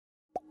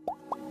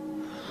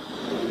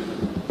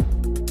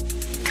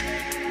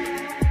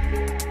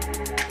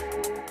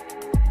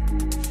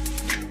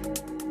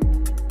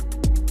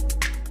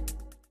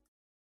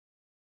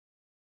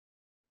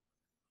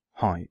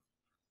Hi,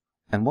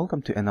 and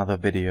welcome to another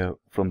video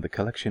from the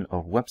collection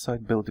of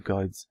website builder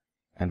guides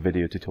and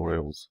video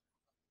tutorials.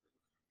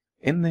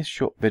 In this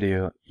short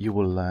video, you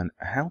will learn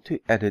how to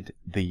edit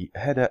the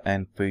header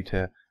and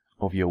footer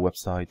of your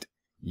website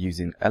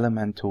using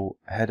Elementor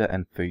Header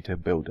and Footer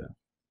Builder.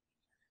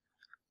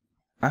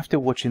 After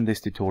watching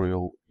this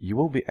tutorial, you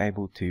will be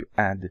able to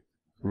add,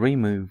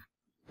 remove,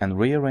 and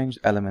rearrange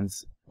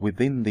elements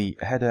within the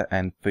header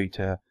and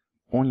footer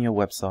on your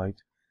website,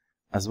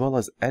 as well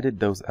as edit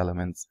those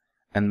elements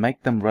and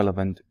make them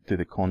relevant to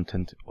the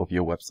content of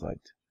your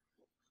website.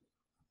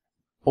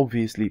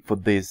 Obviously, for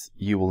this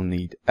you will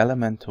need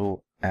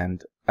Elementor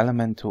and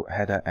Elementor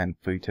Header and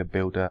Footer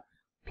Builder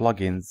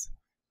plugins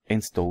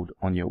installed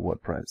on your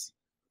WordPress.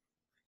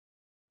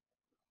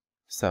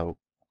 So,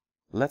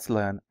 let's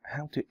learn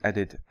how to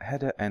edit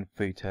header and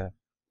footer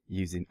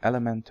using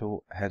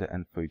Elementor Header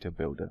and Footer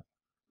Builder.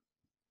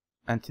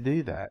 And to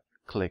do that,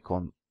 click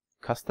on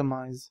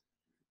Customize,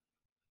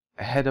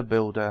 Header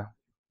Builder.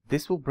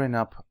 This will bring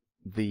up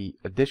the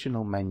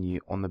additional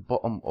menu on the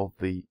bottom of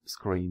the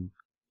screen,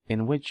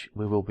 in which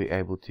we will be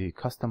able to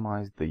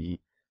customize the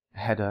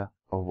header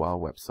of our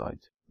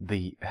website.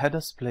 The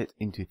header split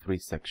into 3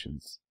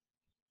 sections.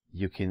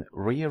 You can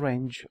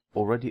rearrange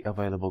already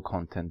available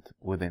content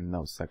within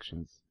those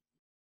sections.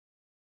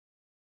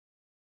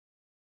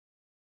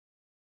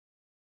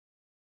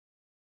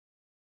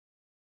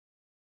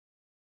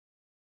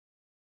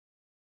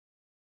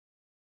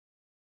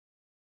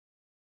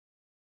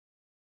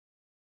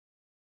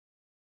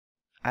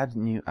 Add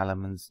new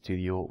elements to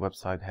your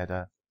website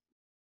header.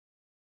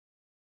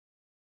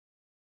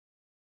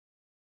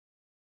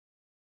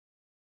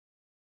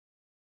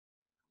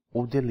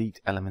 Or delete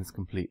elements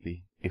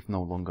completely if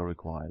no longer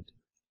required.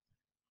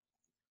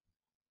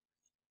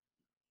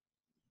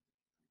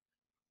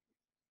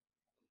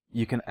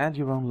 You can add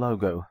your own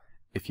logo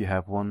if you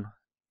have one.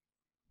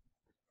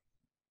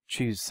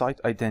 Choose Site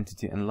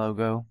Identity and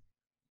Logo.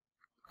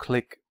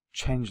 Click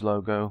Change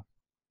Logo.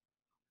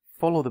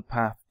 Follow the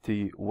path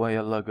to where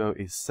your logo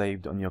is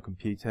saved on your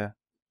computer.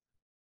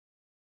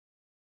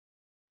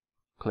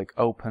 Click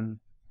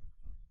Open.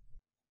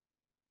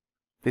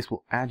 This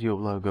will add your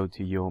logo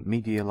to your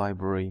media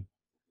library.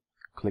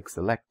 Click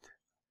Select.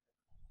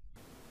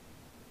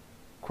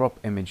 Crop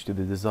image to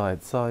the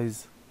desired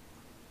size.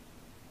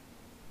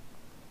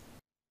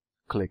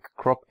 Click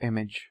Crop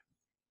Image.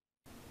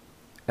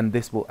 And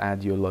this will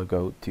add your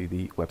logo to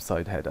the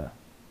website header.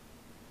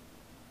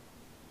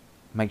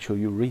 Make sure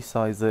you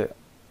resize it.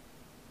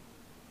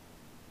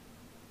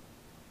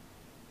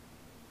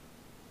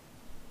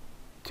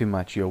 To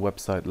match your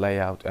website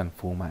layout and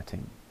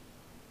formatting.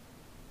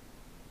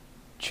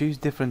 Choose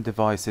different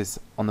devices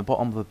on the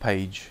bottom of the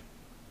page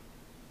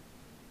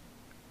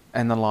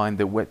and align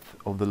the width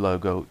of the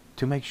logo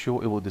to make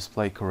sure it will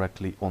display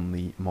correctly on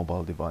the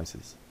mobile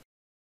devices.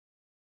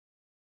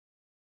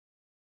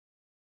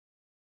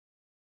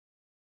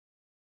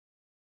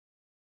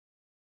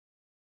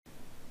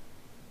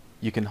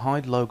 You can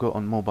hide logo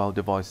on mobile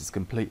devices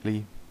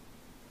completely.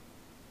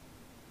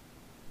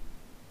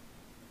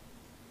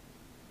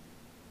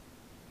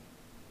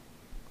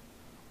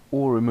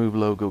 Or remove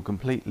logo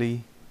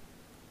completely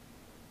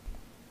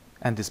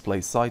and display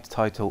site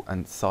title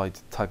and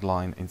site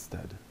tagline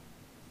instead.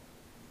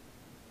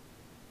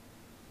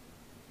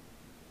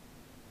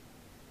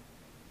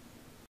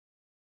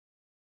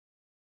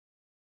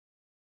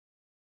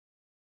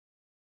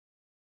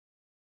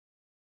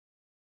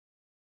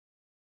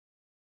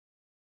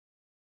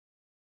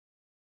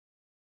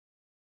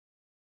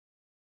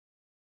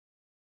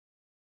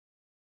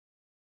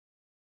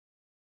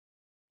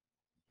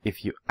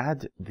 If you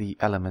add the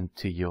element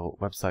to your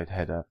website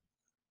header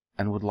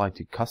and would like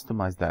to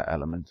customize that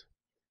element,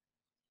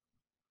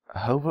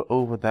 hover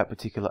over that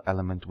particular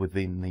element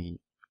within the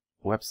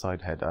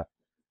website header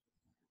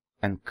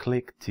and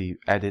click to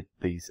edit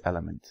this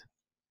element.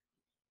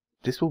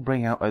 This will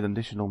bring out an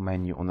additional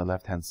menu on the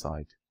left hand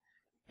side,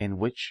 in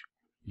which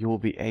you will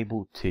be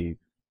able to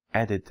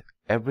edit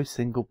every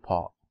single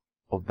part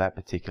of that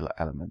particular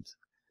element.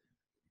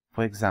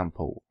 For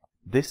example,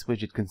 this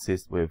widget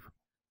consists with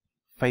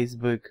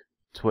Facebook,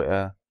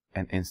 Twitter,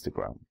 and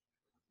Instagram.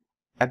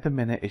 At the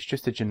minute, it's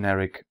just a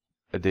generic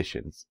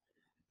additions,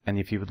 and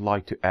if you would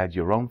like to add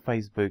your own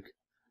Facebook,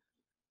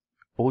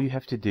 all you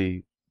have to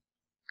do,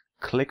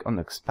 click on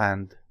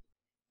Expand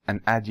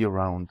and add your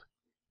own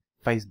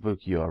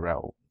Facebook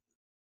URL.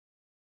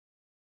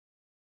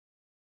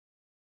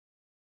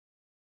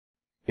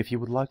 If you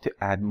would like to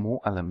add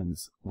more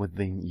elements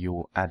within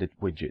your added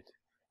widget,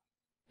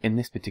 in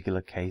this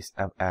particular case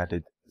I've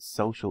added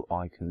social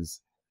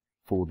icons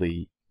for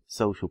the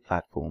social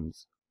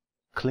platforms.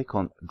 Click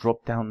on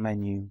drop down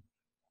menu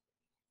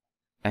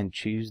and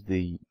choose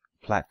the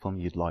platform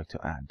you'd like to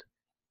add.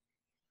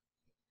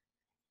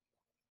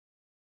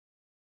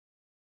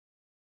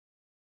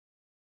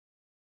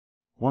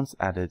 Once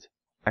added,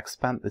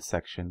 expand the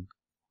section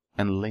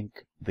and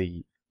link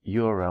the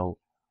URL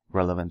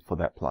relevant for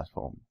that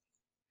platform.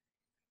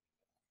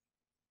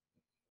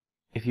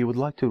 If you would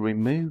like to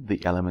remove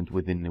the element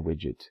within the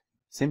widget,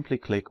 simply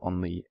click on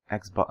the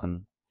X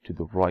button to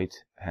the right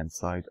hand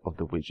side of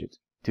the widget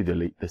to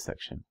delete the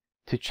section.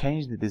 To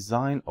change the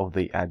design of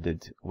the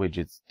added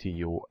widgets to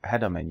your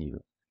header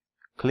menu,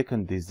 click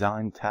on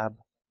Design tab,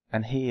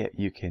 and here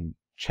you can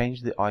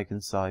change the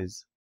icon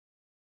size,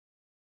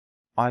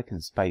 icon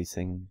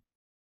spacing,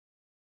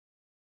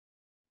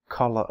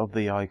 color of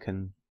the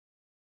icon,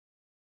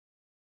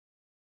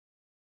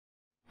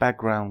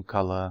 background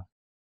color,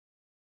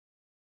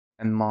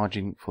 and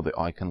margin for the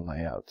icon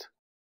layout.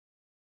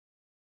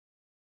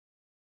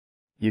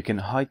 You can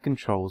hide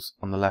controls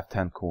on the left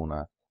hand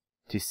corner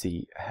to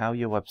see how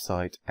your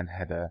website and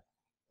header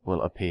will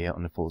appear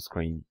on the full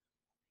screen.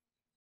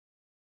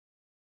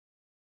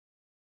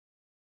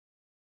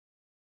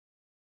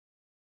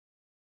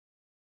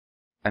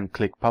 And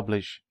click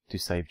Publish to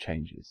save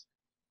changes.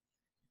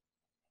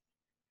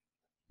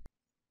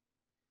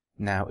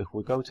 Now if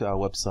we go to our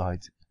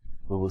website,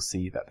 we will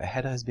see that the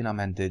header has been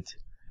amended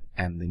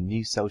and the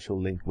new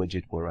social link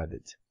widget were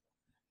added.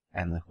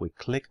 And if we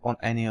click on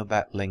any of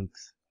that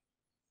links,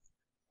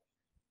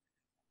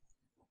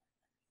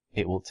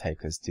 it will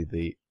take us to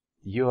the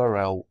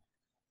URL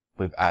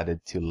we've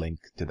added to link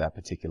to that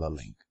particular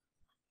link.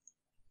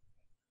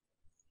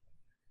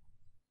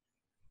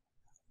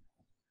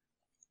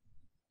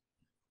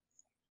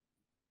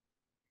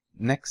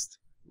 Next,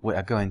 we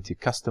are going to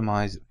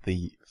customize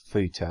the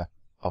footer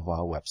of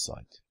our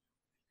website.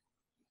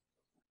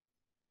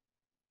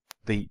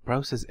 The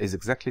process is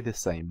exactly the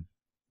same.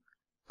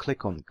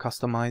 Click on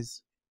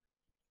Customize,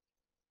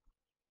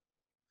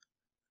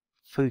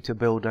 Footer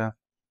Builder,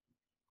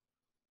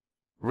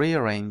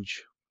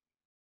 Rearrange,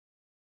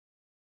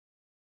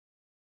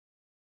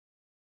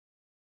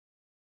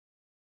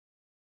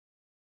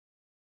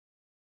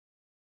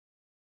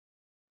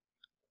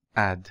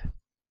 Add,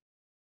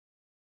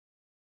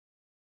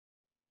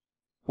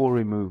 or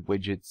remove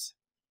widgets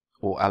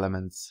or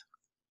elements,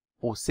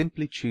 or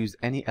simply choose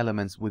any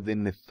elements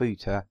within the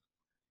footer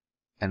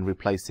and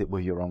replace it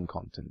with your own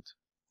content.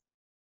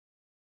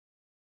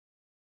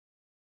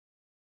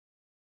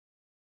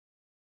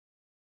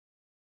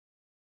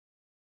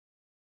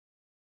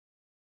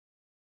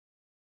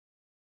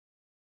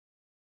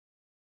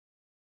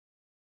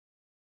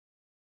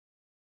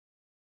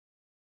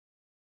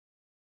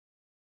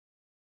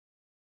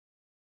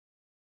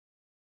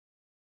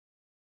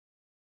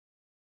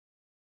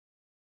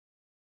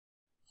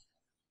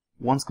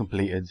 Once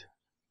completed,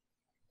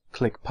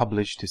 click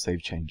Publish to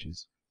save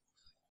changes.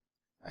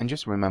 And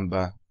just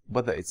remember,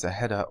 whether it's a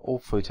header or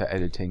footer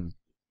editing,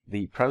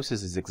 the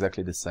process is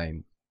exactly the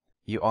same.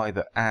 You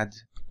either add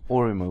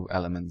or remove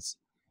elements,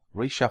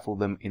 reshuffle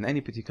them in any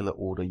particular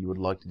order you would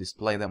like to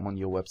display them on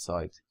your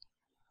website,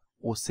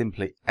 or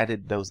simply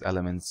edit those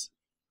elements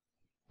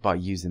by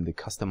using the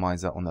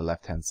customizer on the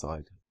left hand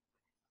side.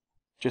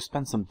 Just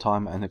spend some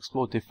time and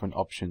explore different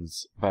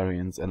options,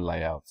 variants and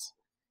layouts.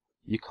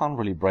 You can't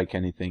really break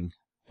anything,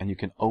 and you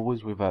can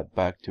always revert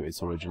back to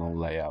its original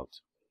layout.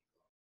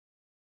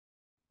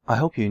 I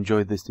hope you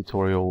enjoyed this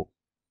tutorial.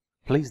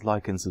 Please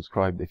like and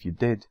subscribe if you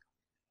did,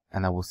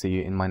 and I will see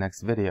you in my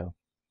next video.